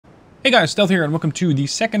Hey guys, Stealth here and welcome to the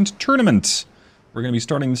second tournament. We're going to be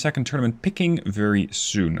starting the second tournament picking very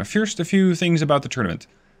soon. First, a few things about the tournament.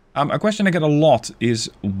 A question I get a lot is,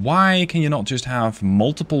 why can you not just have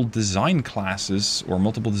multiple design classes or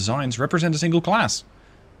multiple designs represent a single class?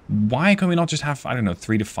 Why can we not just have, I don't know,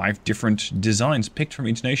 3 to 5 different designs picked from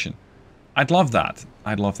each nation? I'd love that.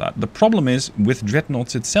 I'd love that. The problem is with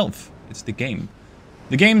Dreadnoughts itself. It's the game.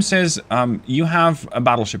 The game says you have a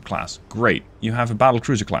battleship class, great. You have a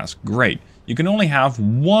battlecruiser class, great. You can only have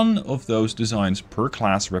one of those designs per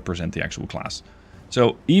class represent the actual class.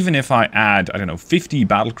 So even if I add, I don't know, 50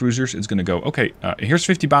 battlecruisers, it's going to go, okay, here's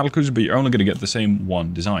 50 battlecruisers, but you're only going to get the same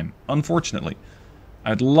one design. Unfortunately.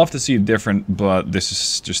 I'd love to see it different, but this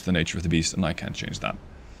is just the nature of the beast, and I can't change that.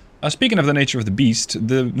 Speaking of the nature of the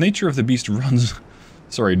beast runs...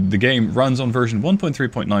 Sorry, the game runs on version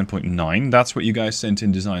 1.3.9.9. That's what you guys sent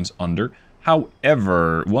in designs under.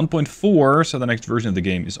 However, 1.4, so the next version of the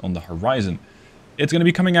game, is on the horizon. It's going to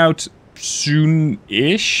be coming out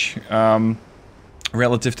soon-ish.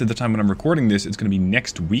 Relative to the time when I'm recording this, it's going to be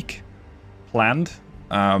next week planned.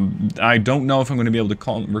 I don't know if I'm going to be able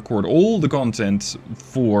to record all the content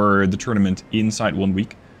for the tournament inside 1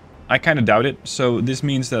 week. I kind of doubt it. So this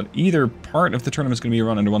means that either part of the tournament is going to be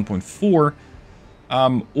run under 1.4,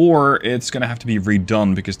 or it's going to have to be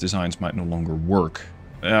redone because designs might no longer work.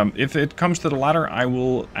 If it comes to the latter, I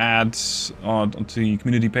will add onto the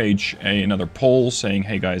community page another poll saying,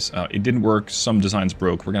 hey guys, it didn't work, some designs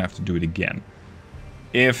broke, we're going to have to do it again.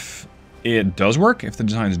 If it does work, if the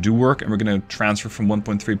designs do work, and we're going to transfer from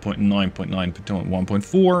 1.3.9.9 to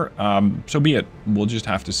 1.4, so be it. We'll just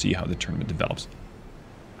have to see how the tournament develops.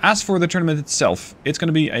 As for the tournament itself, it's going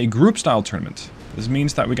to be a group-style tournament. This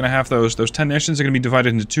means that we're going to have those 10 nations are going to be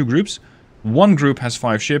divided into 2 groups. One group has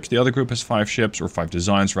 5 ships, the other group has 5 ships, or 5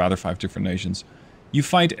 designs, rather, 5 different nations. You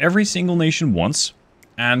fight every single nation once,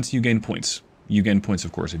 and you gain points. You gain points,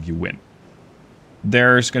 of course, if you win.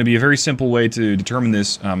 There's going to be a very simple way to determine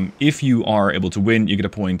this. If you are able to win, you get a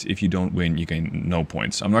point. If you don't win, you gain no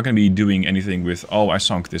points. I'm not going to be doing anything with, oh, I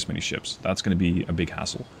sunk this many ships. That's going to be a big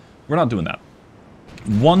hassle. We're not doing that.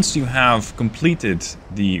 Once you have completed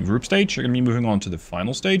the group stage, you're going to be moving on to the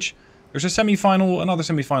final stage. There's a semi-final, another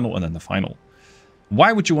semi-final, and then the final.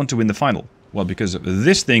 Why would you want to win the final? Well, because of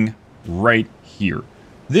this thing right here.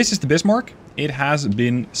 This is the Bismarck. It has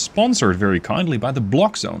been sponsored very kindly by the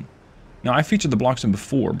Block Zone. Now, I featured the Block Zone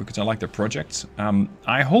before because I like their projects.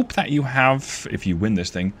 I hope that you have, if you win this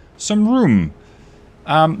thing, some room.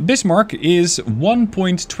 Bismarck is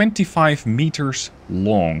 1.25 meters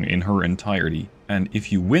long in her entirety. And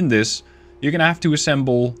if you win this, you're going to have to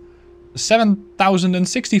assemble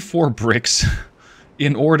 7,064 bricks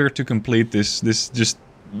in order to complete this just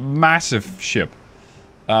massive ship.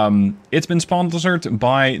 It's been sponsored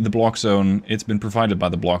by the Block Zone, it's been provided by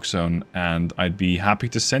the Block Zone, and I'd be happy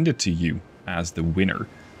to send it to you as the winner.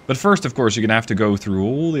 But first, of course, you're going to have to go through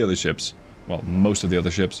all the other ships, well, most of the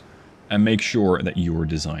other ships, and make sure that your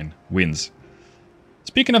design wins.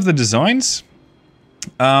 Speaking of the designs...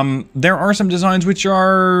 there are some designs which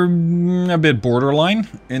are a bit borderline,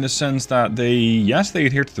 in the sense that yes, they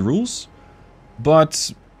adhere to the rules,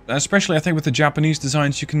 but especially I think with the Japanese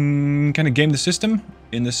designs, you can kind of game the system,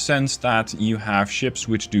 in the sense that you have ships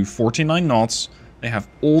which do 49 knots, they have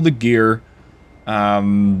all the gear,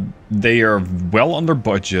 they are well under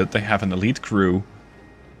budget, they have an elite crew,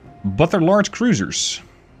 but they're large cruisers.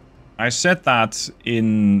 I said that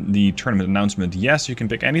in the tournament announcement. Yes, you can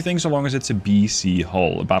pick anything so long as it's a BC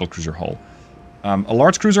hull, a battlecruiser hull. A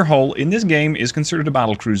large cruiser hull in this game is considered a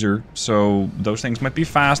battlecruiser, so those things might be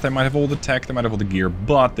fast, they might have all the tech, they might have all the gear,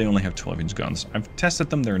 but they only have 12-inch guns. I've tested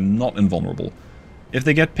them, they're not invulnerable. If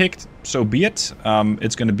they get picked, so be it.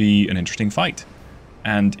 It's going to be an interesting fight.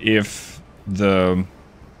 And if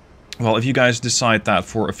if you guys decide that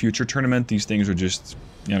for a future tournament, these things are just,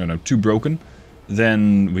 I don't know, too broken,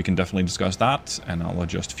 then we can definitely discuss that, and I'll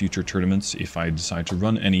adjust future tournaments if I decide to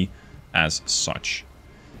run any as such.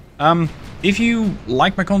 If you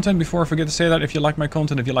like my content, before I forget to say that, if you like my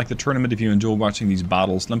content, if you like the tournament, if you enjoy watching these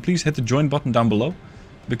battles, then please hit the join button down below,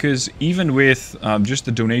 because even with just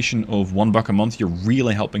the donation of $1 a month, you're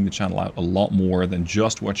really helping the channel out a lot more than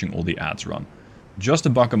just watching all the ads run. Just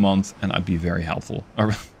 $1 a month, and I'd be very helpful.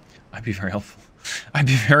 Or, I'd be very helpful. I'd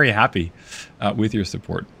be very happy with your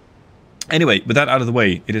support. Anyway, with that out of the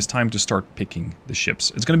way, it is time to start picking the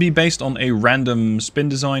ships. It's going to be based on a random spin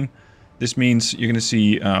design. This means you're going to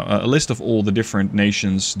see a list of all the different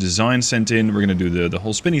nations' designs sent in. We're going to do the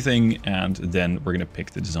whole spinny thing, and then we're going to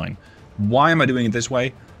pick the design. Why am I doing it this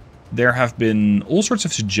way? There have been all sorts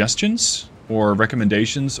of suggestions or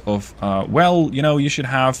recommendations of, well, you know, you should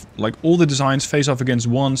have like all the designs face off against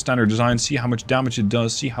one standard design, see how much damage it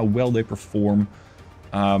does, see how well they perform.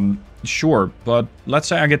 Sure, but let's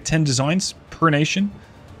say I get 10 designs per nation.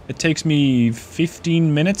 It takes me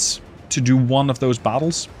 15 minutes to do one of those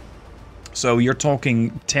battles. So you're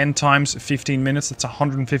talking 10 times 15 minutes, that's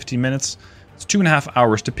 150 minutes. It's 2.5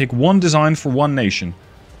 hours to pick one design for one nation.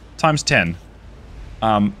 Times 10.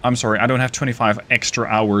 I'm sorry, I don't have 25 extra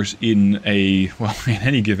hours in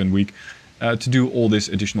any given week to do all this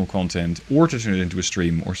additional content or to turn it into a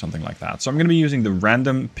stream or something like that. So I'm going to be using the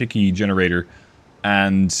random picky generator.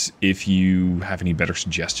 And if you have any better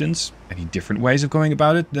suggestions, any different ways of going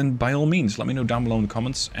about it, then by all means, let me know down below in the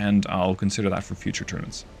comments and I'll consider that for future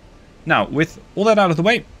tournaments. Now, with all that out of the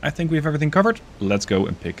way, I think we have everything covered. Let's go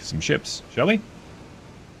and pick some ships, shall we?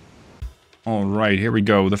 Alright, here we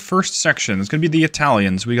go. The first section is going to be the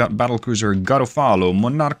Italians. We got Battlecruiser Garofalo,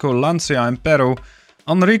 Monarco Lancia Impero,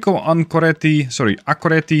 Enrico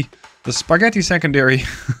Accoretti, the Spaghetti Secondary,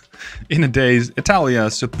 In a Days, Italia,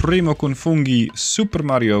 Supremo Confunghi, Super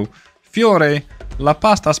Mario, Fiore, La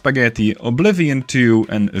Pasta Spaghetti, Oblivion 2,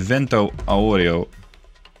 and Vento Aureo.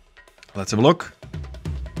 Let's have a look.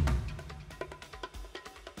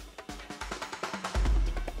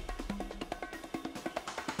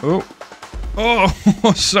 Oh,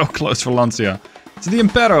 so close for Lancia. It's the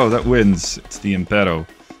Impero that wins. It's the Impero.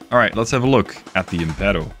 Alright, let's have a look at the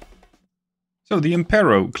Impero. So, the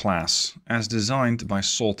Impero class, as designed by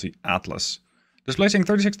Salty Atlas. Displacing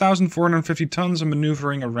 36,450 tons and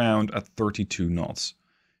maneuvering around at 32 knots.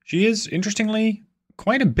 She is, interestingly,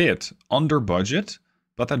 quite a bit under budget,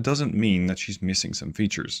 but that doesn't mean that she's missing some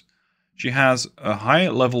features. She has a high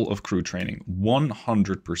level of crew training,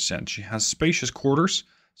 100%. She has spacious quarters,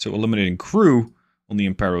 so eliminating crew on the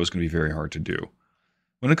Impero is going to be very hard to do.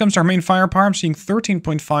 When it comes to our main firepower, I'm seeing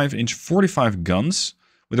 13.5-inch 45 guns.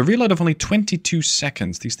 With a reload of only 22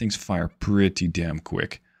 seconds, these things fire pretty damn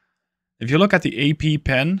quick. If you look at the AP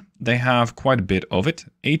pen, they have quite a bit of it.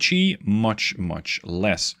 HE, much, much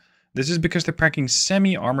less. This is because they're packing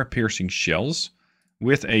semi-armor piercing shells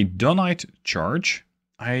with a Dunite charge.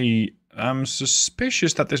 I am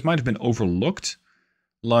suspicious that this might have been overlooked.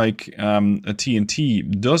 Like a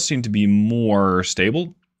TNT does seem to be more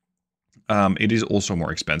stable. It is also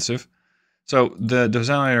more expensive. So the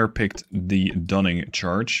designer picked the Dunite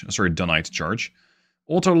charge.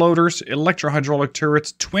 Autoloaders, electro-hydraulic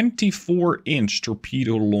turrets, 24-inch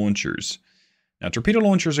torpedo launchers. Now, torpedo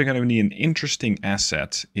launchers are going to be an interesting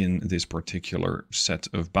asset in this particular set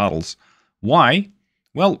of battles. Why?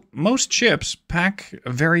 Well, most ships pack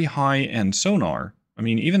a very high-end sonar. I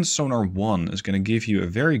mean, even Sonar 1 is going to give you a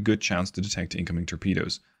very good chance to detect incoming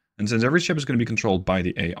torpedoes. And since every ship is going to be controlled by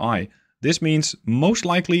the AI, this means most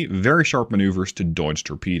likely very sharp maneuvers to dodge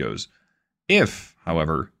torpedoes. If,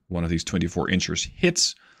 however, one of these 24-inchers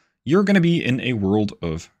hits, you're going to be in a world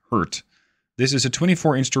of hurt. This is a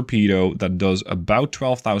 24-inch torpedo that does about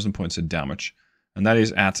 12,000 points of damage, and that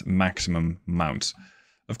is at maximum mount.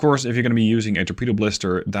 Of course, if you're going to be using a torpedo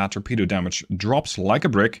blister, that torpedo damage drops like a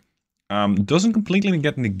brick, doesn't completely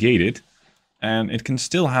get negated, and it can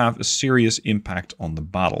still have a serious impact on the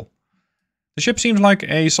battle. The ship seems like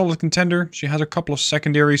a solid contender. She has a couple of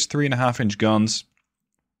secondaries, 3.5-inch guns.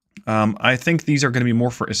 I think these are going to be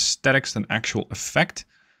more for aesthetics than actual effect,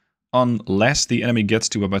 unless the enemy gets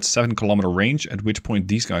to about 7-kilometer range, at which point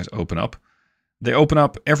these guys open up. They open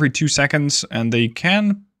up every 2 seconds, and they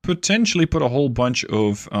can potentially put a whole bunch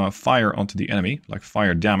of fire onto the enemy, like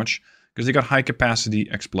fire damage, because they got high-capacity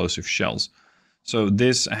explosive shells. So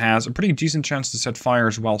this has a pretty decent chance to set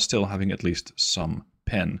fires while still having at least some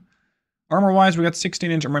pen. Armor-wise, we got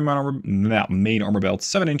 16-inch main armor belt,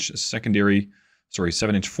 7-inch secondary,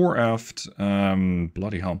 7-inch fore-aft,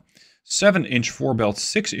 bloody hell. 7-inch fore-belt,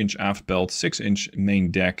 6-inch aft belt, 6-inch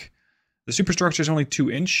main deck. The superstructure is only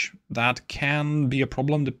 2-inch. That can be a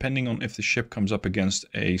problem depending on if the ship comes up against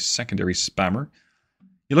a secondary spammer.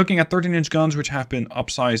 You're looking at 13-inch guns, which have been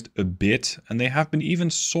upsized a bit, and they have been even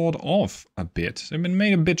sawed off a bit. They've been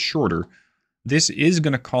made a bit shorter. This is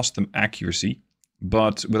going to cost them accuracy,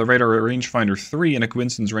 but with a radar rangefinder 3 and a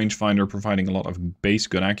coincidence rangefinder providing a lot of base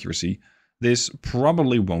gun accuracy, this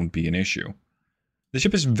probably won't be an issue. The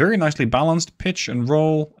ship is very nicely balanced, pitch and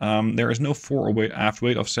roll. There is no fore or aft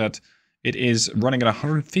weight offset. It is running at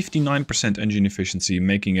 159% engine efficiency,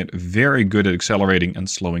 making it very good at accelerating and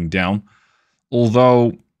slowing down.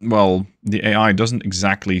 Although, well, the AI doesn't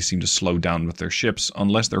exactly seem to slow down with their ships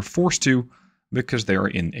unless they're forced to, because they are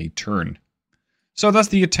in a turn. So that's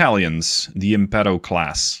the Italians, the Impero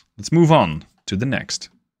class. Let's move on to the next.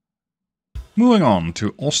 Moving on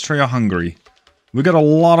to Austria-Hungary. We got a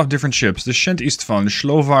lot of different ships. The Shent Istvan, the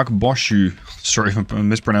Slovak Boschu, sorry if I'm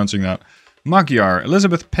mispronouncing that, Magyar,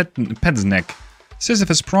 Elizabeth Pedznek,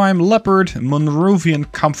 Sisyphus Prime, Leopard, Monrovian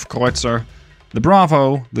Kampfkreuzer, the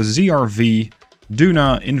Bravo, the ZRV,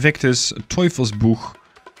 Duna, Invictus, Teufelsbuch,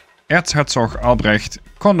 Erzherzog Albrecht,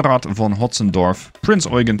 Konrad von Hotzendorf, Prince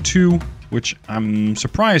Eugen II, which I'm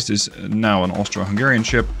surprised is now an Austro-Hungarian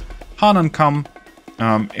ship, Hanenkam,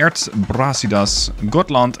 Erzbrasidas,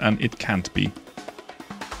 Gotland, and It Can't Be.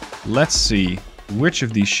 Let's see which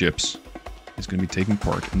of these ships is going to be taking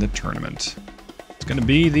part in the tournament. It's going to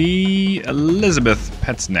be the Elizabeth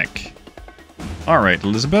Pedznek. Alright,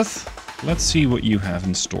 Elizabeth, let's see what you have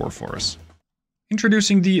in store for us.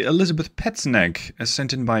 Introducing the Elizabeth Pedznek, as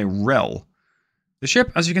sent in by Rel. The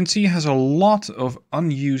ship, as you can see, has a lot of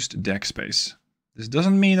unused deck space. This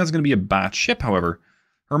doesn't mean that's going to be a bad ship, however.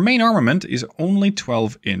 Her main armament is only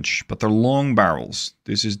 12-inch, but they're long barrels.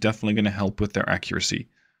 This is definitely going to help with their accuracy.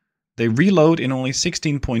 They reload in only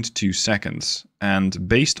 16.2 seconds, and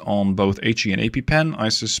based on both HE and AP pen, I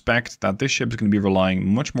suspect that this ship is going to be relying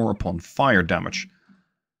much more upon fire damage.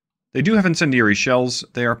 They do have incendiary shells.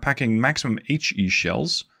 They are packing maximum HE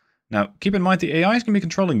shells. Now, keep in mind the AI is going to be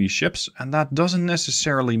controlling these ships, and that doesn't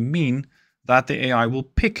necessarily mean that the AI will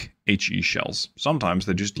pick HE shells. Sometimes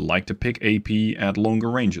they just like to pick AP at longer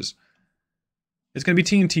ranges. It's going to be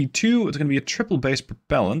TNT-2. It's going to be a triple base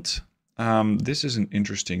propellant. This is an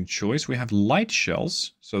interesting choice. We have light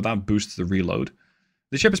shells, so that boosts the reload.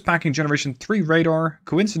 The ship is packing Generation 3 radar,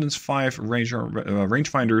 Coincidence 5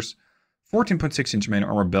 rangefinders, 14.6-inch main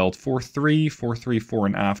armor belt, 4.3, 4.3 fore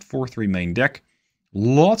and aft, 4.3 main deck.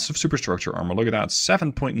 Lots of superstructure armor. Look at that,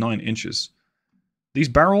 7.9 inches. These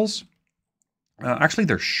barrels, actually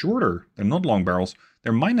they're shorter. They're not long barrels.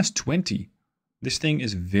 They're minus 20. This thing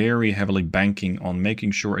is very heavily banking on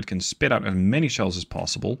making sure it can spit out as many shells as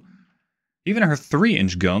possible. Even her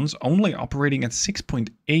 3-inch guns, only operating at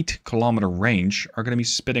 6.8 kilometer range, are going to be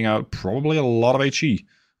spitting out probably a lot of HE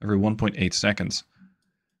every 1.8 seconds.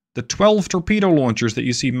 The 12 torpedo launchers that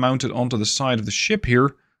you see mounted onto the side of the ship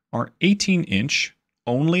here are 18-inch,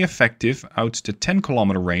 only effective out to 10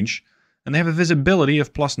 kilometer range, and they have a visibility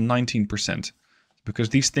of plus 19%, because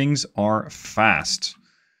these things are fast.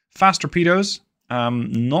 Fast torpedoes,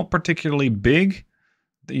 not particularly big.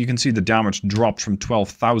 You can see the damage dropped from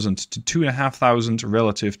 12,000 to 2,500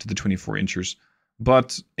 relative to the 24-inchers.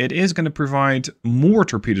 But it is going to provide more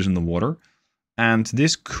torpedoes in the water, and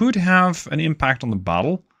this could have an impact on the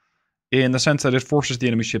battle, in the sense that it forces the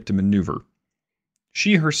enemy ship to maneuver.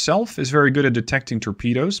 She herself is very good at detecting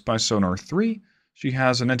torpedoes by Sonar 3. She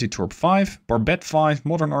has an Anti-Torp 5, Barbette 5,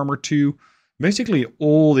 Modern Armor 2, basically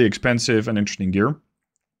all the expensive and interesting gear.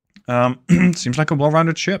 Seems like a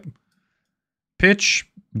well-rounded ship. Pitch,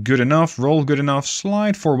 good enough. Roll, good enough.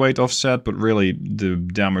 Slide, 4-weight offset, but really the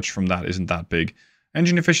damage from that isn't that big.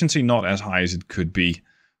 Engine efficiency, not as high as it could be,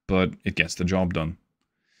 but it gets the job done.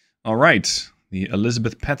 Alright, the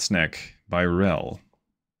Elizabeth Pedznek by Rel.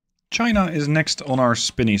 China is next on our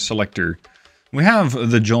spinny selector. We have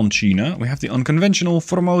the John China, we have the unconventional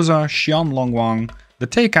Formosa Xian Longwang, the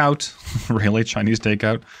Takeout, really Chinese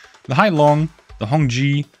Takeout, the Hai Long, the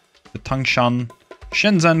Hongji, the Tangshan,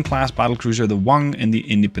 Shenzhen class battlecruiser, the Wang, and the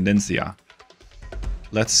Independencia.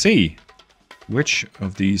 Let's see which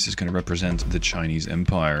of these is going to represent the Chinese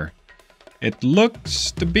Empire. It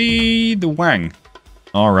looks to be the Wang.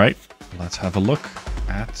 Alright, let's have a look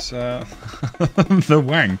at the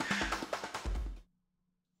Wang.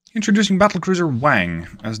 Introducing Battlecruiser Wang,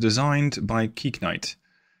 as designed by Geek Knight.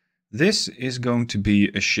 This is going to be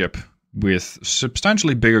a ship with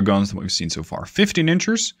substantially bigger guns than what we've seen so far. 15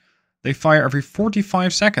 inchers. They fire every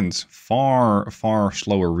 45 seconds. Far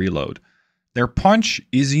slower reload. Their punch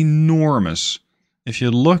is enormous. If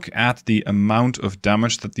you look at the amount of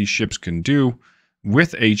damage that these ships can do,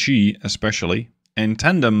 with HE especially, in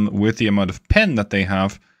tandem with the amount of pen that they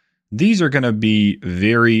have, these are going to be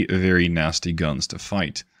very nasty guns to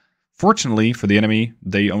fight. Fortunately for the enemy,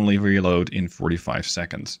 they only reload in 45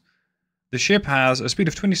 seconds. The ship has a speed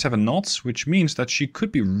of 27 knots, which means that she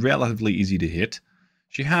could be relatively easy to hit.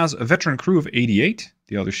 She has a veteran crew of 88.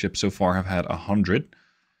 The other ships so far have had 100.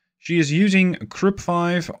 She is using Krupp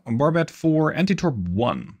 5, Barbette 4, Anti-Torp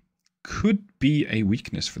 1. Could be a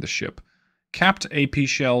weakness for the ship. Capped AP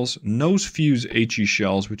shells, nose fuse HE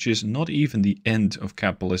shells, which is not even the end of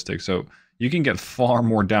cap ballistic, so you can get far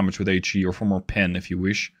more damage with HE or far more pen if you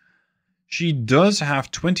wish. She does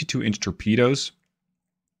have 22-inch torpedoes.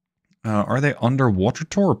 Are they underwater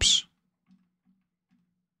torps?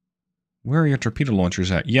 Where are your torpedo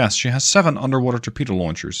launchers at? Yes, she has 7 underwater torpedo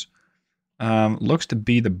launchers. Looks to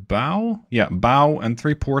be the bow. Yeah, bow and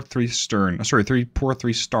 3 port, 3 stern. Sorry, 3 port,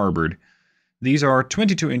 3 starboard. These are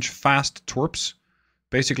 22-inch fast torps.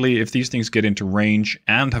 Basically, if these things get into range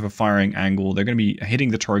and have a firing angle, they're going to be hitting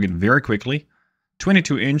the target very quickly.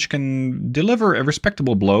 22-inch can deliver a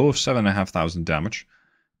respectable blow of 7,500 damage,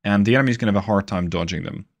 and the enemy's going to have a hard time dodging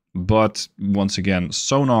them. But, once again,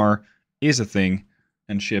 sonar is a thing,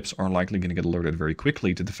 and ships are likely going to get alerted very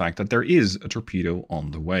quickly to the fact that there is a torpedo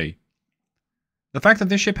on the way. The fact that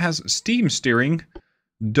this ship has steam steering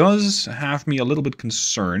does have me a little bit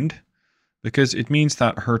concerned, because it means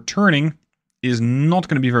that her turning is not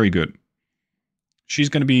going to be very good. She's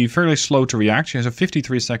going to be fairly slow to react. She has a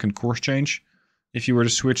 53-second course change. If you were to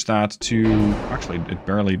switch that to... Actually, it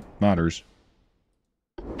barely matters.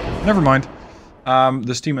 Never mind.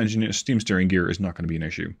 The steam steering gear is not going to be an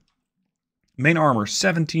issue. Main armor,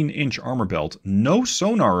 17-inch armor belt. No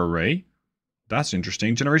sonar array. That's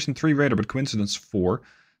interesting. Generation 3 radar, but coincidence 4.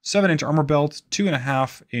 7-inch armor belt,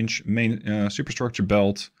 2.5-inch main superstructure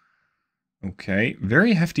belt. Okay,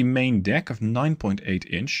 very hefty main deck of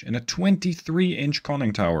 9.8-inch and a 23-inch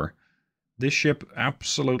conning tower. This ship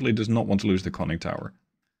absolutely does not want to lose the conning tower.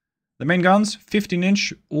 The main guns,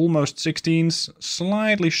 15-inch, almost 16s,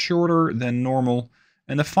 slightly shorter than normal,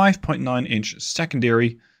 and the 5.9-inch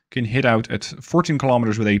secondary can hit out at 14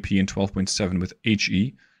 kilometers with AP and 12.7 with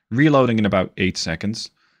HE, reloading in about 8 seconds.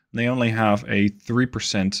 They only have a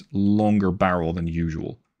 3% longer barrel than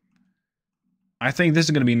usual. I think this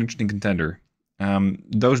is going to be an interesting contender.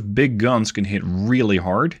 Those big guns can hit really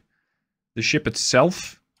hard. The ship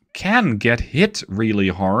itself can get hit really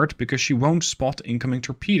hard because she won't spot incoming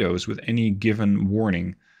torpedoes with any given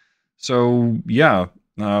warning. So, yeah,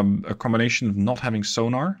 a combination of not having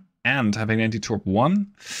sonar and having anti-torp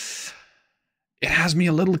 1, it has me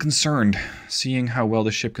a little concerned seeing how well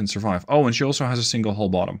the ship can survive. Oh, and she also has a single hull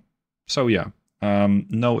bottom. So, yeah,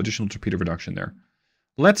 no additional torpedo reduction there.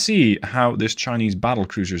 Let's see how this Chinese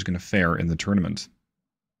battlecruiser is going to fare in the tournament.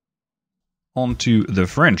 On to the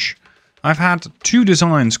French. I've had 2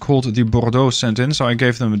 designs called the Bordeaux sent in, so I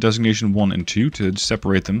gave them a designation 1 and 2 to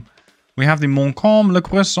separate them. We have the Montcalm, Le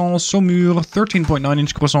Croissant, Saumur,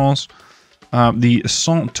 13.9-inch croissants. The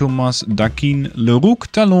Saint-Thomas d'Aquin, Le Rouc,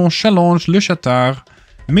 Talon, Challenge, Le Chattard,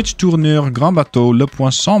 Mitch Tourneur, Grand Bateau, Le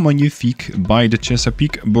Poisson Magnifique, by the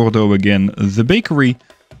Chesapeake, Bordeaux again, The Bakery,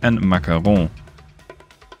 and Macaron.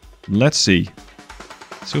 Let's see.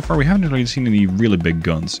 So far we haven't really seen any really big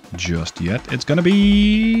guns just yet. It's gonna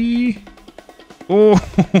be...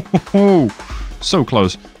 Oh, so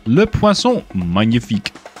close. Le Poisson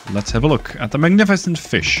Magnifique. Let's have a look at the magnificent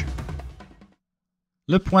fish.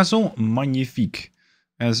 Le Poisson Magnifique,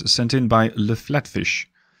 as sent in by Le Flatfish.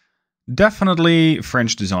 Definitely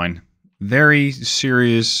French design. Very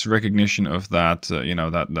serious recognition of that, you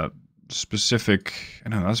know, that specific, I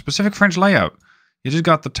don't know, specific French layout. You just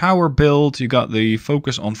got the tower build, you got the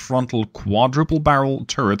focus on frontal quadruple barrel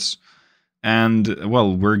turrets, and,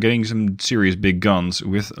 well, we're getting some serious big guns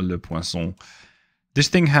with Le Poisson. This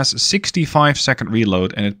thing has 65-second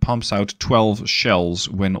reload, and it pumps out 12 shells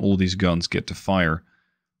when all these guns get to fire.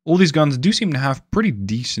 All these guns do seem to have pretty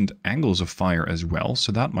decent angles of fire as well,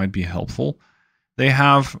 so that might be helpful. They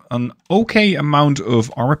have an okay amount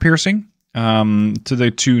of armor piercing, to the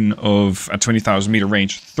tune of, at 20,000 meter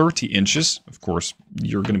range, 30 inches. Of course,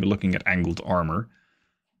 you're going to be looking at angled armor.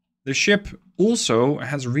 The ship also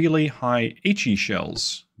has really high HE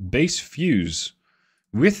shells, base fuse.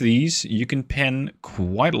 With these, you can pen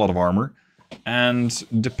quite a lot of armor,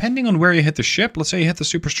 and depending on where you hit the ship, let's say you hit the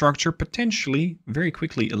superstructure, potentially very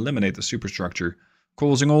quickly eliminate the superstructure,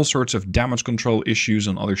 causing all sorts of damage control issues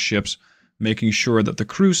on other ships, making sure that the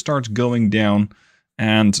crew starts going down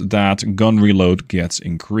and that gun reload gets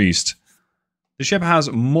increased. The ship has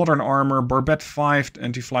modern armor, barbette 5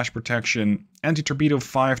 anti-flash protection, anti-torpedo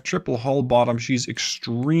 5, triple hull bottom. She's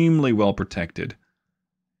extremely well protected.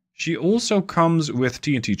 She also comes with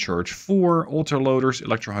TNT charge 4, autoloaders,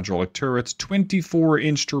 electrohydraulic turrets,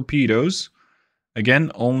 24-inch torpedoes.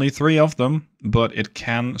 Again, only 3 of them, but it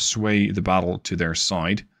can sway the battle to their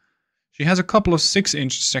side. She has a couple of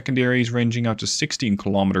 6-inch secondaries ranging out to 16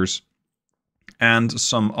 kilometers. And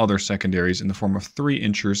some other secondaries in the form of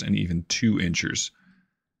 3-inchers and even 2-inchers.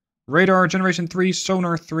 Radar, Generation 3,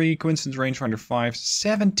 Sonar 3, Coincidence Rangefinder 5,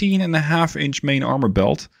 17.5-inch main armor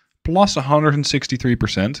belt, plus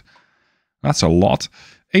 163%. That's a lot.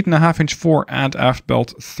 8.5-inch fore and aft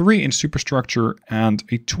belt, 3-inch superstructure, and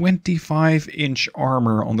a 25-inch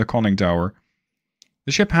armor on the conning tower.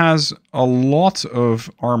 The ship has a lot of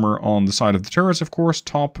armor on the side of the turrets, of course,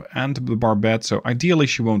 top and the barbette, so ideally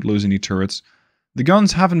she won't lose any turrets. The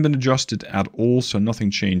guns haven't been adjusted at all, so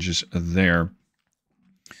nothing changes there.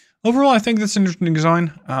 Overall, I think that's an interesting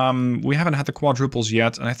design. We haven't had the quadruples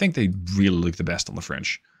yet, and I think they really look the best on the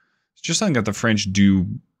French. It's just something that the French do,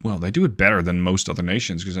 well, they do it better than most other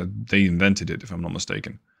nations, because they invented it, if I'm not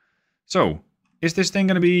mistaken. So, is this thing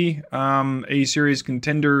going to be a serious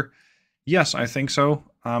contender? Yes, I think so.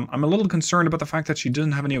 I'm a little concerned about the fact that she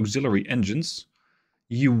doesn't have any auxiliary engines.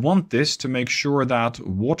 You want this to make sure that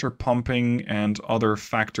water pumping and other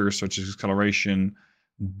factors such as acceleration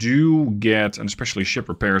do get, and especially ship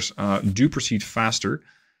repairs, do proceed faster.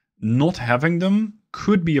 Not having them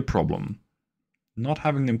could be a problem. Not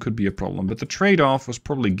having them could be a problem, but the trade-off was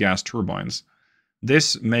probably gas turbines.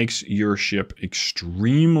 This makes your ship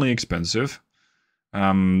extremely expensive.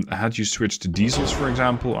 Had you switched to diesels, for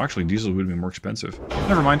example, actually diesel would be more expensive.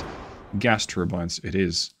 Never mind, gas turbines it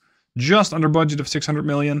is. Just under budget of 600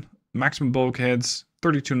 million, maximum bulkheads,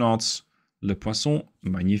 32 knots, Le Poisson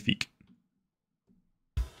magnifique.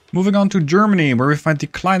 Moving on to Germany, where we find the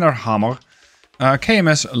Kleiner Hammer,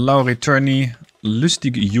 KMS LordenIII,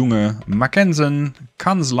 Lustig Junge, Mackensen,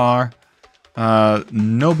 Kanzler,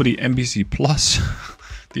 Nobody NBC Plus,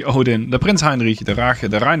 the Odin, the Prinz Heinrich, the Rache,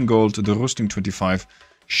 the Rheingold, the Rüstung 25,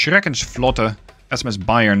 Schreckensflotte, SMS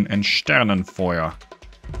Bayern, and Sternenfeuer.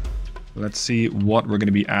 Let's see what we're going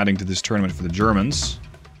to be adding to this tournament for the Germans.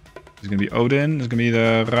 It's going to be Odin, it's going to be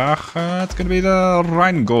the Rache, it's going to be the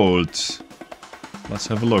Rheingold. Let's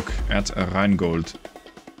have a look at Rheingold.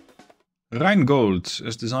 Rheingold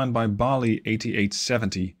is designed by Bali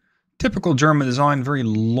 8870. Typical German design, very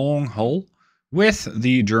long hull, with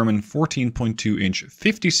the German 14.2-inch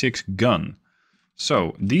 56 gun.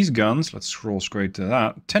 So these guns, let's scroll straight to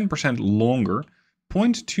that, 10% longer,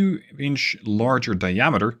 0.2-inch larger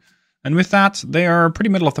diameter, and with that they are pretty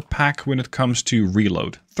middle of the pack when it comes to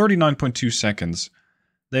reload, 39.2 seconds.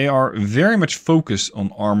 They are very much focused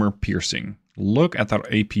on armor piercing. Look at their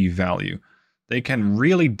AP value. They can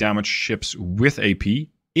really damage ships with AP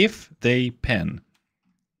if they pen.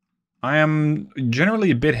 I am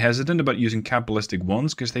generally a bit hesitant about using cap ballistic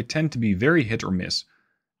ones because they tend to be very hit or miss.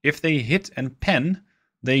 If they hit and pen,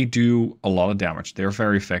 they do a lot of damage. They're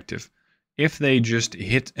very effective. If they just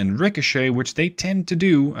hit and ricochet, which they tend to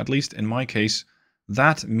do, at least in my case,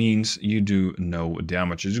 that means you do no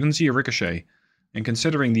damage. As you can see, a ricochet. And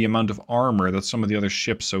considering the amount of armor that some of the other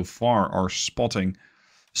ships so far are sporting,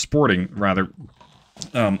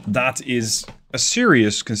 that is a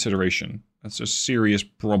serious consideration. That's a serious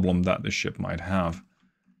problem that the ship might have.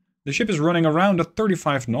 The ship is running around at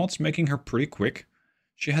 35 knots, making her pretty quick.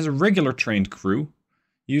 She has a regular trained crew,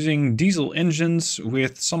 using diesel engines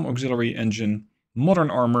with some auxiliary engine,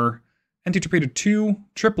 modern armor, anti-torpedo 2,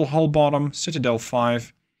 triple hull bottom, Citadel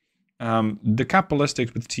 5, the cap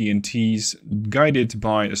ballistics with TNTs, guided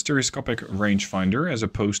by a stereoscopic rangefinder as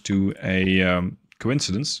opposed to a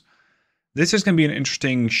coincidence. This is going to be an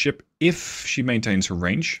interesting ship if she maintains her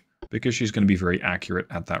range, because she's going to be very accurate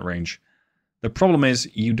at that range. The problem is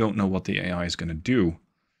you don't know what the AI is going to do.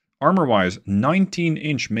 Armor-wise,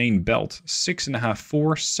 19-inch main belt, 6.5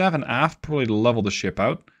 fore, 7 aft, probably to level the ship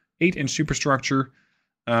out, 8-inch superstructure,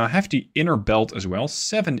 hefty inner belt as well,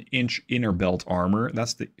 7-inch inner belt armor.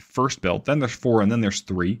 That's the first belt. Then there's 4 and then there's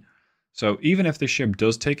 3. So even if the ship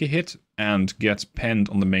does take a hit and gets penned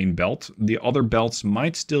on the main belt, the other belts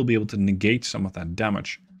might still be able to negate some of that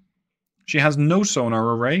damage. She has no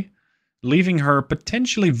sonar array, leaving her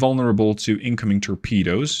potentially vulnerable to incoming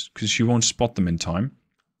torpedoes because she won't spot them in time.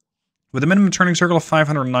 With a minimum turning circle of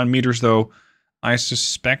 509 meters though, I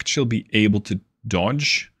suspect she'll be able to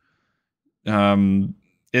dodge.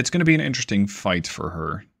 It's going to be an interesting fight for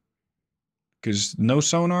her. Because no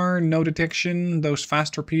sonar, no detection, those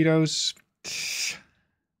fast torpedoes,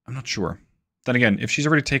 I'm not sure. Then again, if she's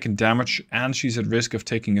already taken damage and she's at risk of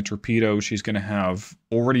taking a torpedo, she's going to have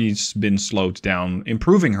already been slowed down,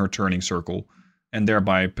 improving her turning circle, and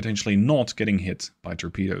thereby potentially not getting hit by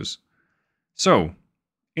torpedoes. So,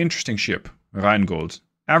 interesting ship, Rheingold.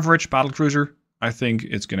 Average battlecruiser, I think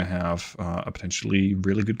it's going to have a potentially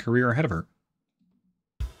really good career ahead of her.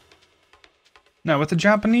 Now, with the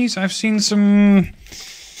Japanese, I've seen some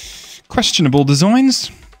questionable designs,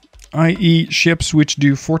 i.e. ships which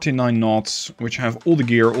do 49 knots, which have all the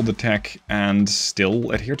gear, all the tech, and still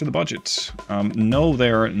adhere to the budget. No,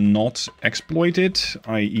 they're not exploited,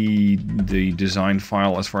 i.e. the design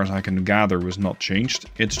file, as far as I can gather, was not changed.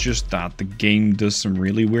 It's just that the game does some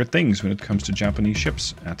really weird things when it comes to Japanese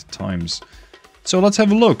ships at times. So let's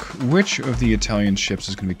have a look. Which of the Italian ships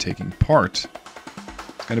is going to be taking part?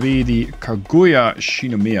 It's going to be the Kaguya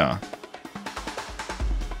Shinomiya.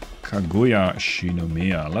 Kaguya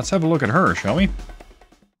Shinomiya. Let's have a look at her, shall we?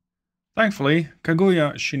 Thankfully,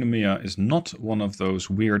 Kaguya Shinomiya is not one of those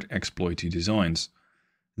weird exploity designs.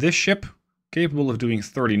 This ship, capable of doing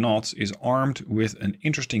 30 knots, is armed with an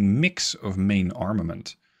interesting mix of main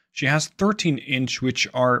armament. She has 13-inch, which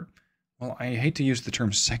are, well, I hate to use the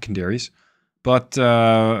term secondaries, but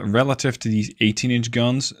relative to these 18-inch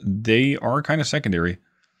guns, they are kind of secondary.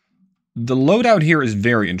 The loadout here is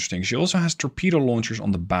very interesting. She also has torpedo launchers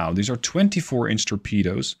on the bow. These are 24-inch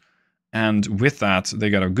torpedoes. And with that, they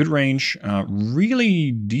got a good range,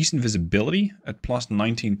 really decent visibility at plus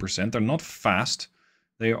 19%. They're not fast.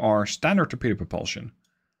 They are standard torpedo propulsion.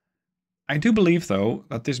 I do believe, though,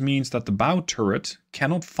 that this means that the bow turret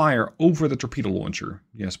cannot fire over the torpedo launcher.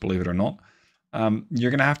 Yes, believe it or not.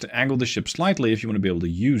 You're going to have to angle the ship slightly if you want to be able to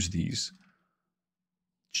use these.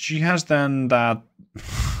 She has then that,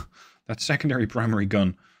 that secondary primary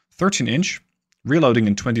gun, 13-inch. Reloading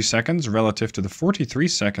in 20 seconds relative to the 43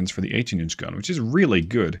 seconds for the 18-inch gun, which is really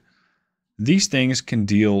good. These things can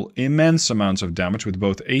deal immense amounts of damage with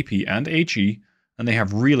both AP and HE, and they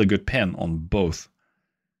have really good pen on both.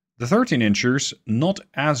 The 13-inchers, not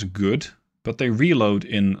as good, but they reload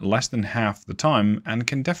in less than half the time and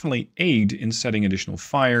can definitely aid in setting additional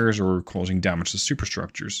fires or causing damage to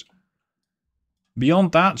superstructures.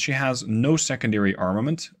 Beyond that, she has no secondary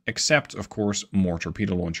armament, except, of course, more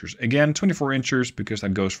torpedo launchers. Again, 24 inchers, because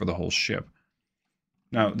that goes for the whole ship.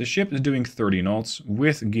 Now, the ship is doing 30 knots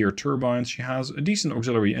with gear turbines. She has a decent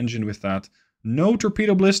auxiliary engine with that. No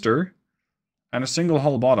torpedo blister, and a single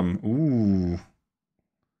hull bottom. Ooh.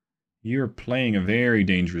 You're playing a very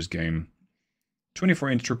dangerous game.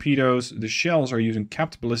 24-inch torpedoes. The shells are using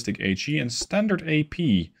capped ballistic HE and standard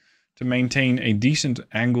AP to maintain a decent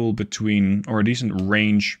angle between, or a decent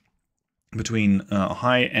range between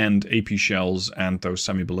high-end AP shells and those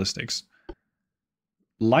semi-ballistics.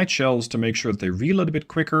 Light shells to make sure that they reload a bit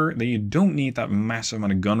quicker. That you don't need that massive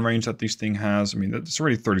amount of gun range that this thing has. I mean, it's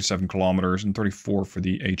already 37 kilometers and 34 for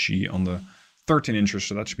the HE on the 13 inches,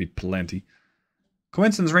 so that should be plenty.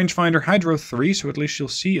 Coincidence rangefinder, Hydro 3, so at least you'll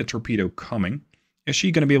see a torpedo coming. Is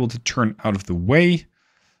she going to be able to turn out of the way?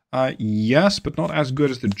 Yes, but not as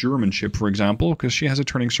good as the German ship, for example, because she has a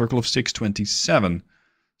turning circle of 627.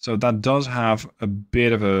 So that does have a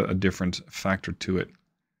bit of a different factor to it.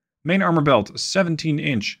 Main armor belt,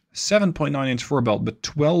 17-inch, 7.9-inch forebelt, but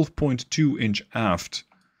 12.2-inch aft.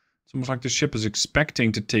 It's almost like the ship is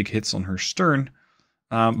expecting to take hits on her stern,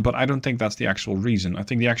 but I don't think that's the actual reason. I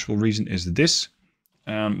think the actual reason is this.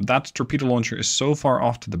 That torpedo launcher is so far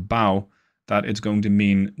off to the bow that it's going to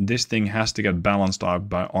mean this thing has to get balanced out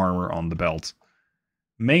by armor on the belt.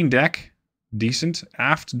 Main deck, decent.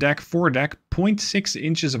 Aft deck, foredeck, 0.6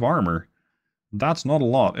 inches of armor. That's not a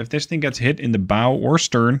lot. If this thing gets hit in the bow or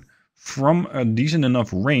stern from a decent enough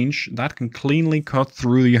range, that can cleanly cut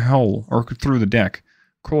through the hull or through the deck,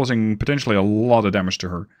 causing potentially a lot of damage to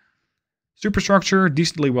her. Superstructure,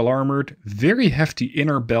 decently well armored, very hefty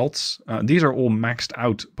inner belts. These are all maxed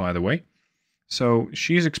out, by the way. So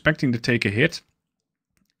she's expecting to take a hit,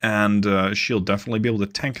 and she'll definitely be able to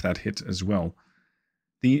tank that hit as well.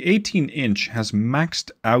 The 18-inch has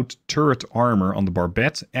maxed out turret armor on the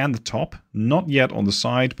barbette and the top, not yet on the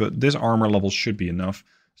side, but this armor level should be enough,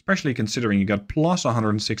 especially considering you got plus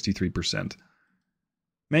 163%.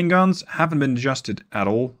 Main guns haven't been adjusted at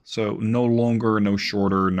all, so no longer, no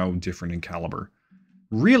shorter, no different in caliber.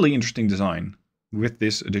 Really interesting design with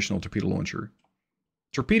this additional torpedo launcher.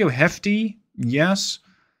 Torpedo hefty, yes,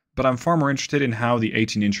 but I'm far more interested in how the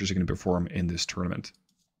 18-inchers are going to perform in this tournament.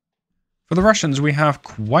 For the Russians, we have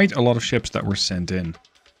quite a lot of ships that were sent in.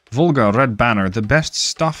 Volga, Red Banner, the best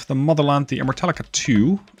stuff, the Motherland, the Immortalica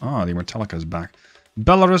 2. Ah, the Immortalica is back.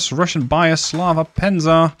 Belarus, Russian Bias, Slava,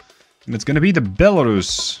 Penza. And it's going to be the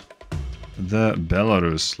Belarus. The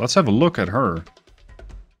Belarus. Let's have a look at her.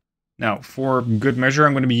 Now, for good measure,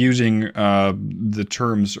 I'm going to be using the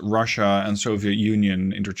terms Russia and Soviet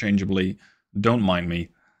Union interchangeably. Don't mind me.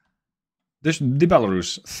 The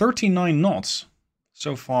Belarus, 39 knots.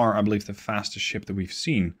 So far, I believe the fastest ship that we've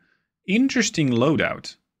seen. Interesting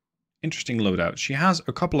loadout. Interesting loadout. She has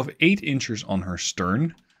a couple of 8-inchers on her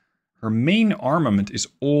stern. Her main armament is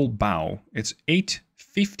all bow. It's 8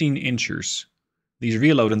 15-inchers. These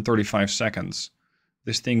reload in 35 seconds.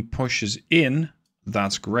 This thing pushes in.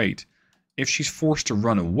 That's great. If she's forced to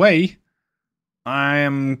run away, I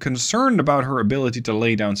am concerned about her ability to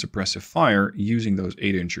lay down suppressive fire using those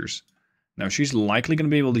 8-inchers. Now, she's likely going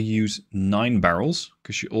to be able to use 9 barrels,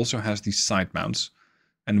 because she also has these side mounts.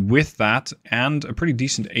 And with that, and a pretty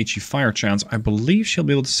decent HE fire chance, I believe she'll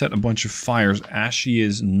be able to set a bunch of fires as she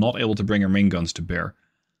is not able to bring her main guns to bear.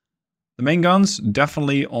 The main guns,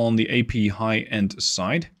 definitely on the AP high-end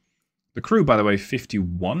side. The crew, by the way,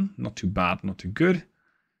 51. Not too bad, not too good.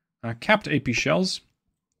 Capped AP shells.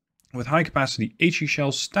 With high capacity HE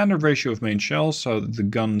shells, standard ratio of main shells, so that the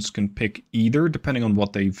guns can pick either, depending on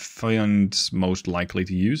what they find most likely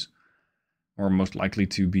to use. Or most likely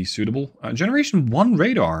to be suitable. Generation 1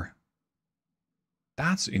 radar.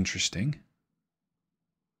 That's interesting.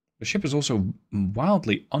 The ship is also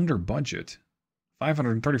wildly under budget.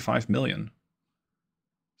 535 million.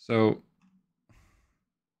 So,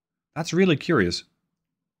 that's really curious.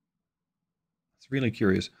 It's really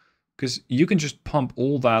curious. Because you can just pump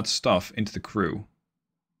all that stuff into the crew.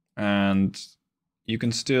 And you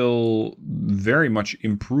can still very much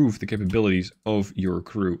improve the capabilities of your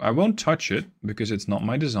crew. I won't touch it, because it's not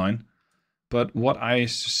my design. But what I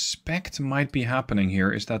suspect might be happening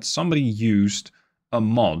here is that somebody used a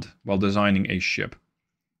mod while designing a ship.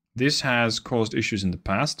 This has caused issues in the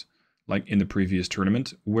past, like in the previous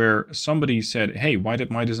tournament, where somebody said, hey, why did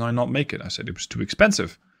my design not make it? I said it was too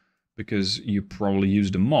expensive, because you probably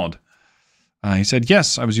used a mod. He said,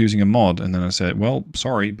 yes, I was using a mod. And then I said, well,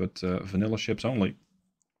 sorry, but vanilla ships only.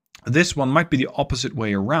 This one might be the opposite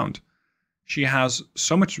way around. She has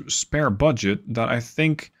so much spare budget that I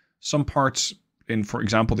think some parts in, for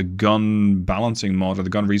example, the gun balancing mod or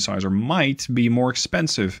the gun resizer might be more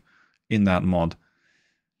expensive in that mod.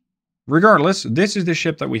 Regardless, this is the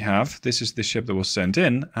ship that we have. This is the ship that was sent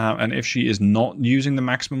in. And if she is not using the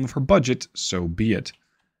maximum of her budget, so be it.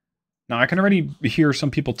 Now, I can already hear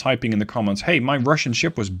some people typing in the comments, hey, my Russian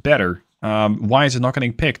ship was better. Why is it not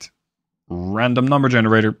getting picked? Random number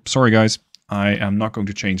generator. Sorry, guys. I am not going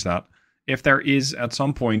to change that. If there is, at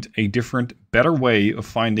some point, a different, better way of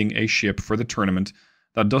finding a ship for the tournament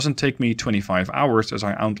that doesn't take me 25 hours, as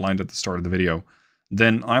I outlined at the start of the video,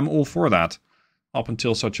 then I'm all for that. Up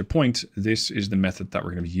until such a point, this is the method that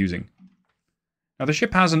we're going to be using. Now, the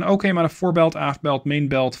ship has an okay amount of forebelt, aft belt, main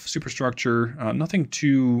belt, superstructure. Nothing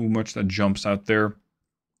too much that jumps out there.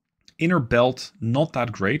 Inner belt, not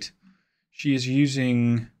that great. She is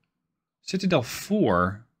using Citadel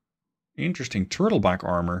 4. Interesting turtleback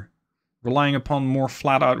armor. Relying upon more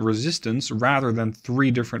flat-out resistance rather than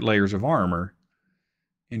 3 different layers of armor.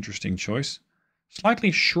 Interesting choice.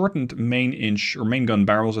 Slightly shortened main inch or main gun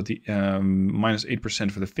barrels at the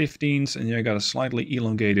 -8% for the 15s. And you got a slightly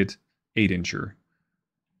elongated 8-incher.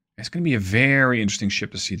 It's going to be a very interesting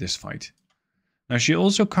ship to see this fight. Now, she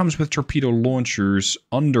also comes with torpedo launchers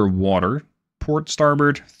underwater. Port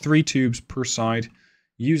starboard, 3 tubes per side,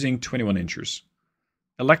 using 21 inches.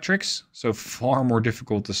 Electrics, so far more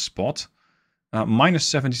difficult to spot.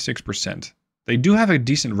 -76%. They do have a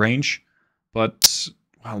decent range, but,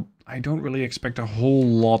 well, I don't really expect a whole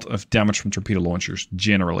lot of damage from torpedo launchers,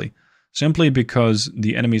 generally. Simply because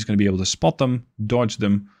the enemy is going to be able to spot them, dodge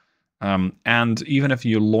them, and even if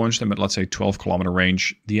you launch them at, let's say, 12-kilometer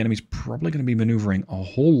range, the enemy's probably going to be maneuvering a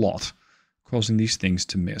whole lot, causing these things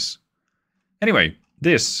to miss. Anyway,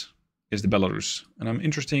 this is the Belarus, and I'm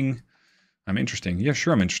interested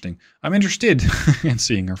in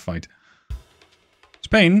seeing her fight.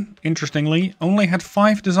 Spain, interestingly, only had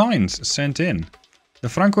 5 designs sent in. The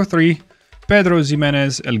Franco 3, Pedro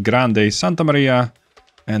Ximénez El Grande Santa Maria,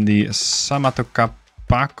 and the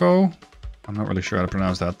Samatocapaco. I'm not really sure how to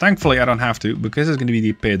pronounce that. Thankfully, I don't have to, because it's going to be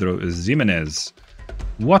the Pedro Ximénez.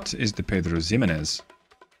 What is the Pedro Ximénez?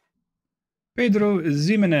 Pedro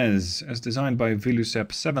Ximénez, as designed by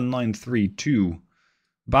Vilusep 7932.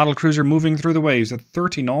 Battlecruiser moving through the waves at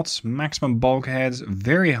 30 knots, maximum bulkheads,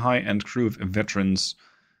 very high-end crew of veterans.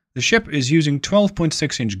 The ship is using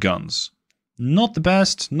 12.6-inch guns. Not the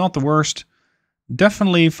best, not the worst.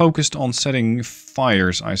 Definitely focused on setting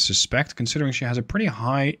fires, I suspect, considering she has a pretty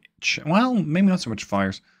high... well, maybe not so much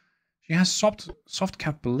fires. She has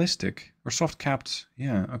soft-capped ballistic. Or soft-capped...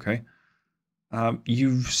 yeah, okay.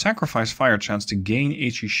 You sacrifice fire chance to gain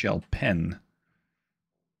HE shell pen.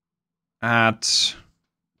 At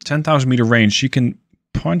 10,000 meter range, she can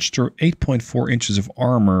punch through 8.4 inches of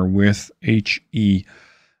armor with HE.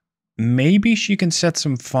 Maybe she can set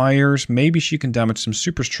some fires, maybe she can damage some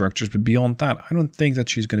superstructures, but beyond that, I don't think that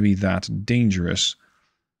she's going to be that dangerous.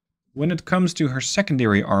 When it comes to her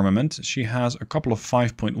secondary armament, she has a couple of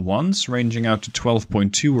 5.1s, ranging out to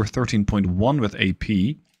 12.2 or 13.1 with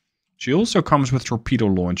AP. She also comes with torpedo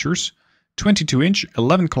launchers, 22-inch,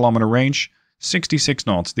 11-kilometer range, 66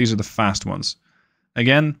 knots. These are the fast ones.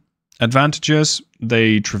 Again, advantages,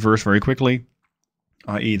 they traverse very quickly,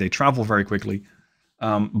 i.e. they travel very quickly.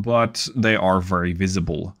 But they are very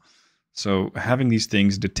visible. So having these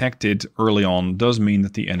things detected early on does mean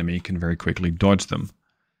that the enemy can very quickly dodge them.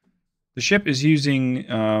 The ship is using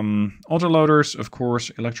autoloaders, of course,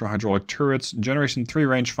 electro-hydraulic turrets, Generation 3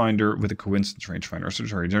 rangefinder with a coincidence rangefinder.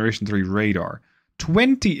 Sorry, Generation 3 radar.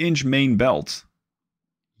 20-inch main belt.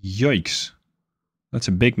 Yikes. That's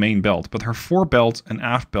a big main belt, but her forebelt and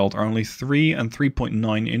aft belt are only 3 and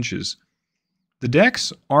 3.9 inches. The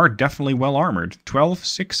decks are definitely well armored. 12,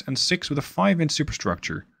 6, and 6 with a 5-inch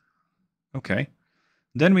superstructure. Okay.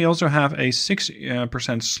 Then we also have a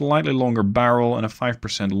 6% slightly longer barrel and a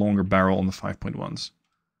 5% longer barrel on the 5.1s.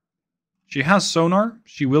 She has sonar.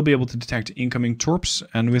 She will be able to detect incoming torps,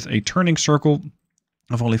 and with a turning circle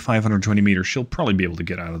of only 520 meters, she'll probably be able to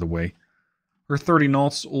get out of the way. Her 30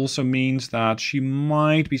 knots also means that she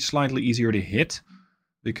might be slightly easier to hit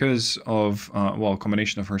because of, well, a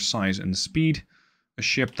combination of her size and speed. A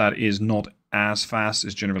ship that is not as fast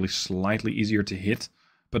is generally slightly easier to hit,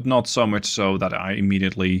 but not so much so that I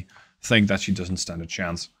immediately think that she doesn't stand a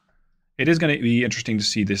chance. It is going to be interesting to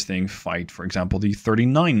see this thing fight, for example, the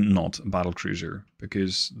 39-knot battlecruiser,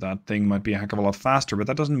 because that thing might be a heck of a lot faster, but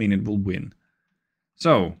that doesn't mean it will win.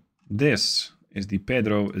 So, this is the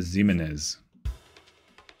Pedro Ximénez.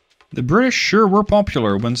 The British sure were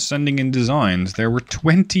popular when sending in designs. There were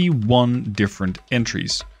 21 different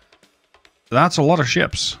entries. That's a lot of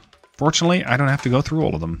ships. Fortunately, I don't have to go through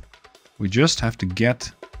all of them. We just have to get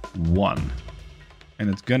one. And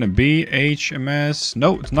it's gonna be HMS...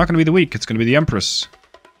 No, it's not gonna be the Week. It's gonna be the Empress.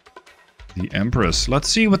 The Empress. Let's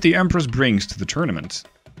see what the Empress brings to the tournament.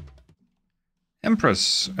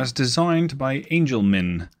 Empress, as designed by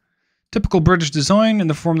Angelmin. Typical British design in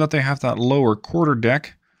the form that they have that lower quarter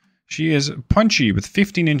deck. She is punchy with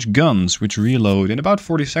 15-inch guns, which reload in about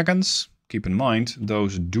 40 seconds. Keep in mind,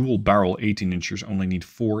 those dual-barrel 18-inchers only need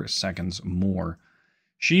 4 seconds more.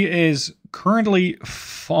 She is currently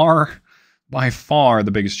by far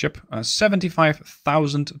the biggest ship,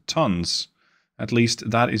 75,000 tons. At least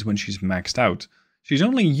that is when she's maxed out. She's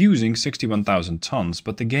only using 61,000 tons,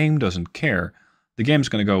 but the game doesn't care. The game's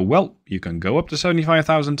going to go, well, you can go up to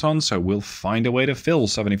 75,000 tons, so we'll find a way to fill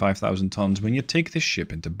 75,000 tons when you take this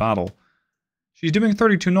ship into battle. She's doing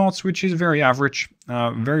 32 knots, which is very average,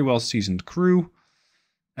 very well seasoned crew,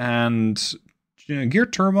 and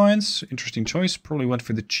geared turbines, interesting choice, probably went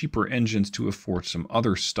for the cheaper engines to afford some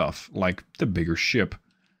other stuff, like the bigger ship.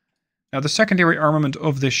 Now the secondary armament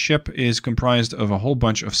of this ship is comprised of a whole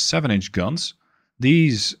bunch of 7-inch guns.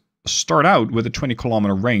 These start out with a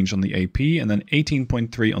 20-kilometer range on the AP and then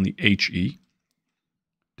 18.3 on the HE.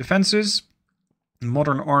 Defenses,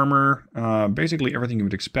 modern armor, basically everything you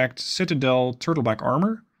would expect. Citadel, turtleback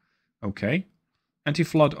armor, okay.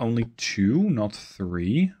 Anti-flood only 2, not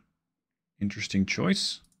 3. Interesting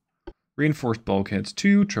choice. Reinforced bulkheads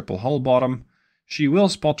 2, triple hull bottom. She will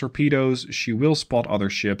spot torpedoes, she will spot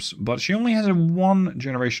other ships, but she only has a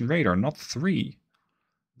 1-generation radar, not 3.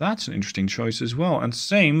 That's an interesting choice as well. And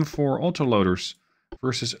same for autoloaders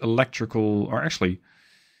versus electrical, or actually,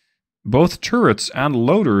 both turrets and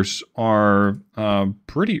loaders are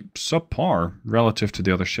pretty subpar relative to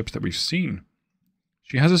the other ships that we've seen.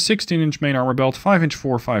 She has a 16-inch main armor belt, 5-inch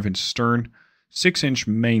fore, 5-inch stern, 6-inch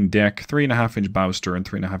main deck, 3.5-inch bowster, and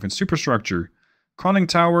 3.5-inch superstructure. Conning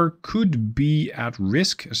tower could be at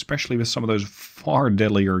risk, especially with some of those far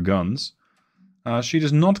deadlier guns. She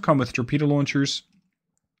does not come with torpedo launchers.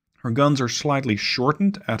 Her guns are slightly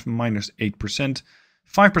shortened at -8%,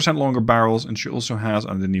 5% longer barrels, and she also has,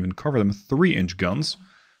 I didn't even cover them, 3-inch guns,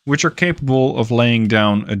 which are capable of laying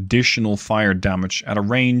down additional fire damage at a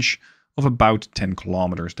range of about 10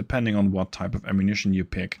 kilometers, depending on what type of ammunition you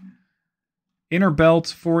pick. Inner belt,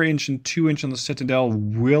 4-inch and 2-inch on the Citadel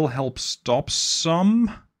will help stop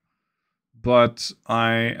some, but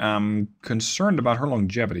I am concerned about her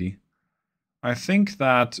longevity. I think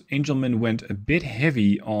that Angelman went a bit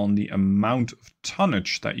heavy on the amount of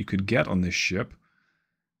tonnage that you could get on this ship.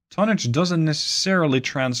 Tonnage doesn't necessarily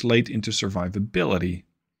translate into survivability.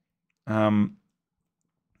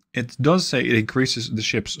 It does say it increases the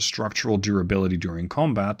ship's structural durability during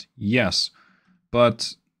combat, yes,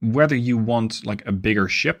 but whether you want like a bigger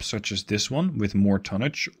ship, such as this one, with more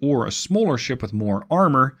tonnage, or a smaller ship with more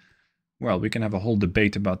armor, well, we can have a whole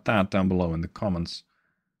debate about that down below in the comments.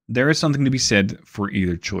 There is something to be said for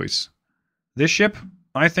either choice. This ship,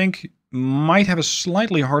 I think, might have a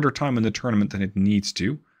slightly harder time in the tournament than it needs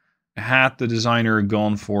to, had the designer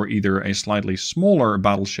gone for either a slightly smaller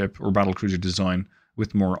battleship or battlecruiser design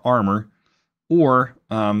with more armor, or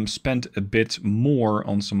spent a bit more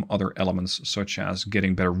on some other elements, such as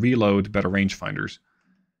getting better reload, better rangefinders.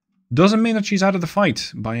 Doesn't mean that she's out of the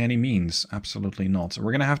fight, by any means. Absolutely not.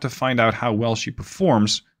 We're going to have to find out how well she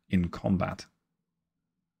performs in combat.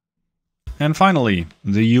 And finally,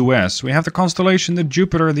 the US. We have the constellation, the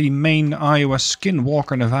Jupiter, the Maine, Iowa,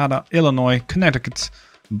 Skinwalker, Nevada, Illinois, Connecticut,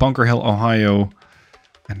 Bunker Hill, Ohio.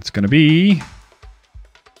 And it's going to be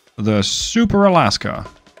the Super Alaska.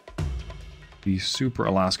 The Super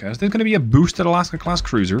Alaska. Is this going to be a boosted Alaska class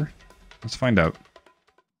cruiser? Let's find out.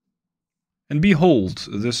 And behold,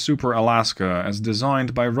 the Super Alaska as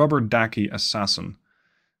designed by Robert Dackey Assassin.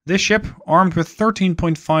 This ship, armed with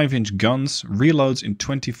 13.5-inch guns, reloads in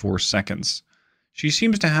 24 seconds. She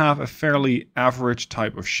seems to have a fairly average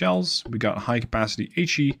type of shells. We got high-capacity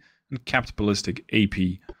HE and capped ballistic AP.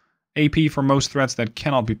 AP for most threats that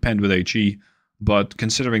cannot be penned with HE, but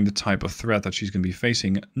considering the type of threat that she's going to be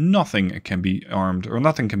facing, nothing can be armed or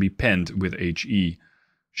nothing can be penned with HE.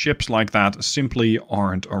 Ships like that simply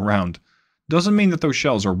aren't around. Doesn't mean that those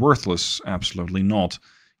shells are worthless, absolutely not.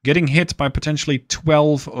 Getting hit by potentially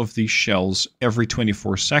 12 of these shells every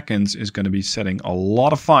 24 seconds is going to be setting a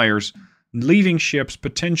lot of fires, leaving ships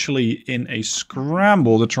potentially in a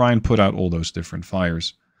scramble to try and put out all those different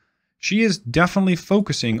fires. She is definitely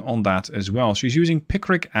focusing on that as well. She's using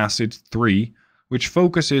picric acid 3, which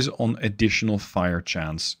focuses on additional fire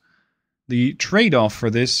chance. The trade-off for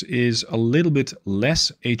this is a little bit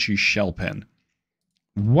less HE shell pen.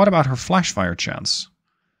 What about her flash fire chance?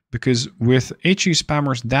 Because with HE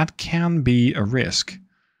spammers, that can be a risk.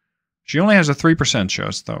 She only has a 3%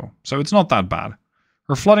 chance though, so it's not that bad.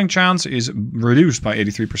 Her flooding chance is reduced by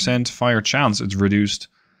 83%, fire chance is reduced.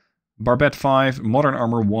 Barbette 5, modern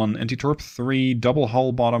armor 1, anti-torp 3, double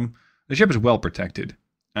hull bottom. The ship is well protected,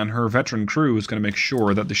 and her veteran crew is going to make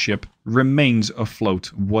sure that the ship remains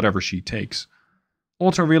afloat, whatever she takes.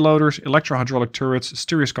 Auto reloaders, electro-hydraulic turrets,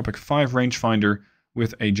 stereoscopic 5 rangefinder,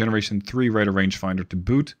 with a Generation 3 radar rangefinder to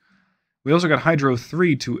boot. We also got Hydro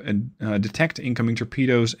 3 to detect incoming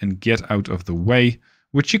torpedoes and get out of the way,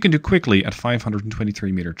 which you can do quickly at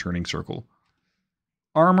 523 meter turning circle.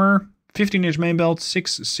 Armor, 15-inch main belt,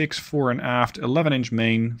 6.6 fore and aft, 11-inch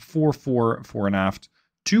main, 4.4 fore and aft,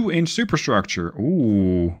 2-inch superstructure.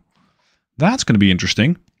 Ooh, that's going to be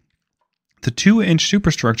interesting. The 2-inch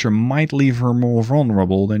superstructure might leave her more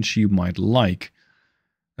vulnerable than she might like.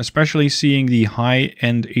 Especially seeing the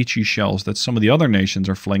high-end HE shells that some of the other nations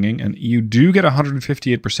are flinging, and you do get a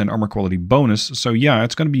 158% armor quality bonus, so yeah,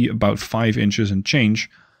 it's going to be about 5 inches and change,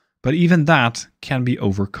 but even that can be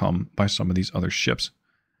overcome by some of these other ships.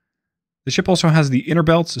 The ship also has the inner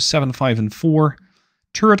belts, 7, 5, and 4.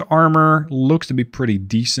 Turret armor looks to be pretty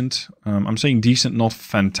decent. I'm saying decent, not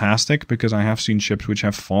fantastic, because I have seen ships which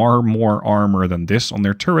have far more armor than this on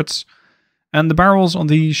their turrets. And the barrels on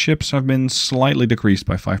these ships have been slightly decreased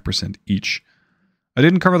by 5% each. I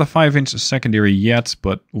didn't cover the 5-inch secondary yet,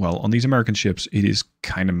 but, well, on these American ships it is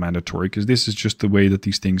kind of mandatory, because this is just the way that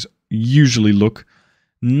these things usually look.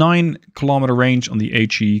 9-kilometer range on the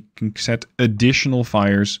HE can set additional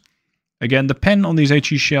fires. Again, the pen on these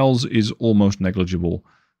HE shells is almost negligible,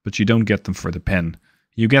 but you don't get them for the pen.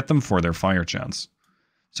 You get them for their fire chance.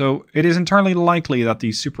 So it is entirely likely that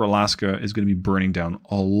the Super Alaska is going to be burning down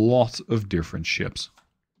a lot of different ships.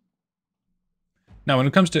 Now, when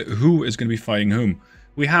it comes to who is going to be fighting whom,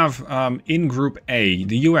 we have in Group A,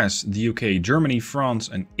 the US, the UK, Germany, France,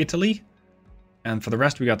 and Italy. And for the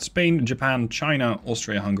rest, we got Spain, Japan, China,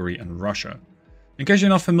 Austria, Hungary, and Russia. In case you're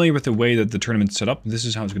not familiar with the way that the tournament's set up, this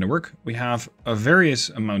is how it's going to work. We have a various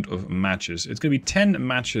amount of matches. It's going to be 10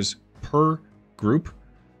 matches per group.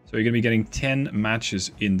 So you're going to be getting 10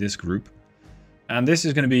 matches in this group. And this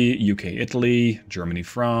is going to be UK, Italy, Germany,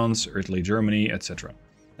 France, Italy, Germany, etc.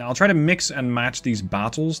 Now I'll try to mix and match these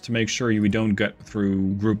battles to make sure we don't get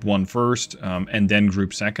through Group 1 first and then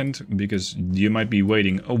Group 2, because you might be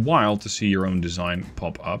waiting a while to see your own design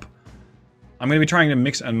pop up. I'm going to be trying to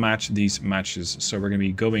mix and match these matches, so we're going to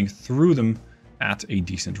be going through them at a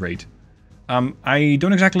decent rate. I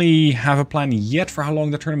don't exactly have a plan yet for how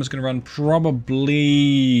long the tournament is going to run.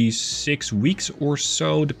 Probably 6 weeks or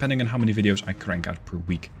so, depending on how many videos I crank out per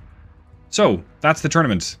week. So, that's the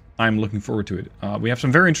tournament. I'm looking forward to it. We have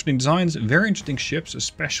some very interesting designs, very interesting ships,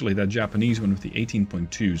 especially that Japanese one with the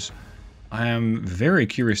 18.2s. I am very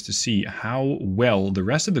curious to see how well the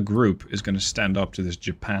rest of the group is going to stand up to this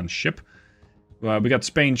Japan ship. We got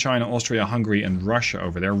Spain, China, Austria, Hungary, and Russia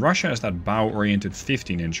over there. Russia has that bow-oriented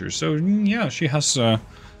 15-incher, so yeah, she has some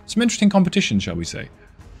interesting competition, shall we say.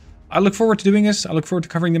 I look forward to doing this. I look forward to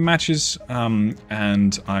covering the matches,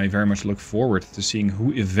 and I very much look forward to seeing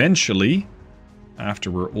who eventually, after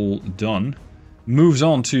we're all done, moves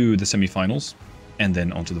on to the semifinals, and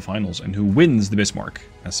then onto the finals, and who wins the Bismarck,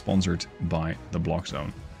 as sponsored by the Block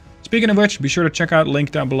Zone. Speaking of which, be sure to check out the link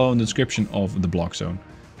down below in the description of the Block Zone.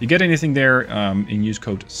 If you get anything there and use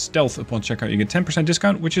code STEALTH upon checkout, you get 10%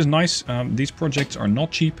 discount, which is nice. These projects are not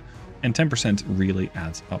cheap, and 10% really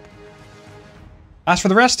adds up. As for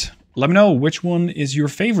the rest, let me know which one is your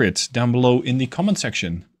favorite down below in the comment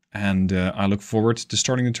section. And I look forward to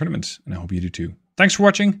starting the tournament, and I hope you do too. Thanks for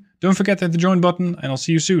watching. Don't forget to hit the join button, and I'll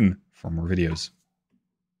see you soon for more videos.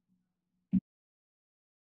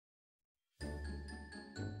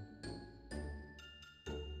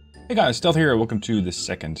 Hey guys, Stealth here, welcome to the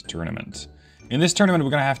second tournament. In this tournament we're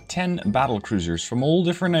going to have 10 battlecruisers from all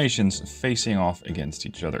different nations facing off against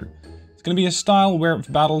each other. It's going to be a style where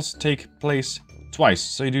battles take place twice.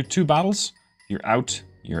 So you do 2 battles, you're out.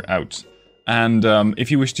 And if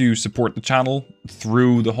you wish to support the channel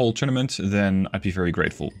through the whole tournament, then I'd be very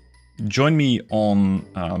grateful. Join me on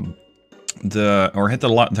hit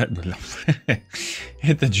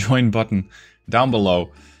the join button down below.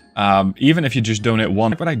 Even if you just donate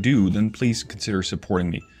one, what I do, then please consider supporting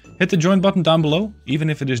me. Hit the join button down below, even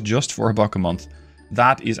if it is just for $1 a month.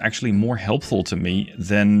 That is actually more helpful to me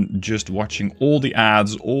than just watching all the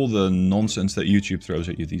ads, all the nonsense that YouTube throws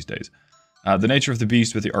at you these days. The nature of the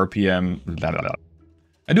beast with the RPM, blah, blah, blah.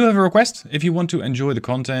 I do have a request. If you want to enjoy the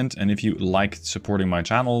content and if you like supporting my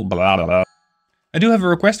channel, blah, blah, blah. I do have a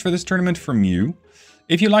request for this tournament from you.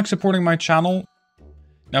 If you like supporting my channel,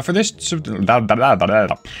 now for this...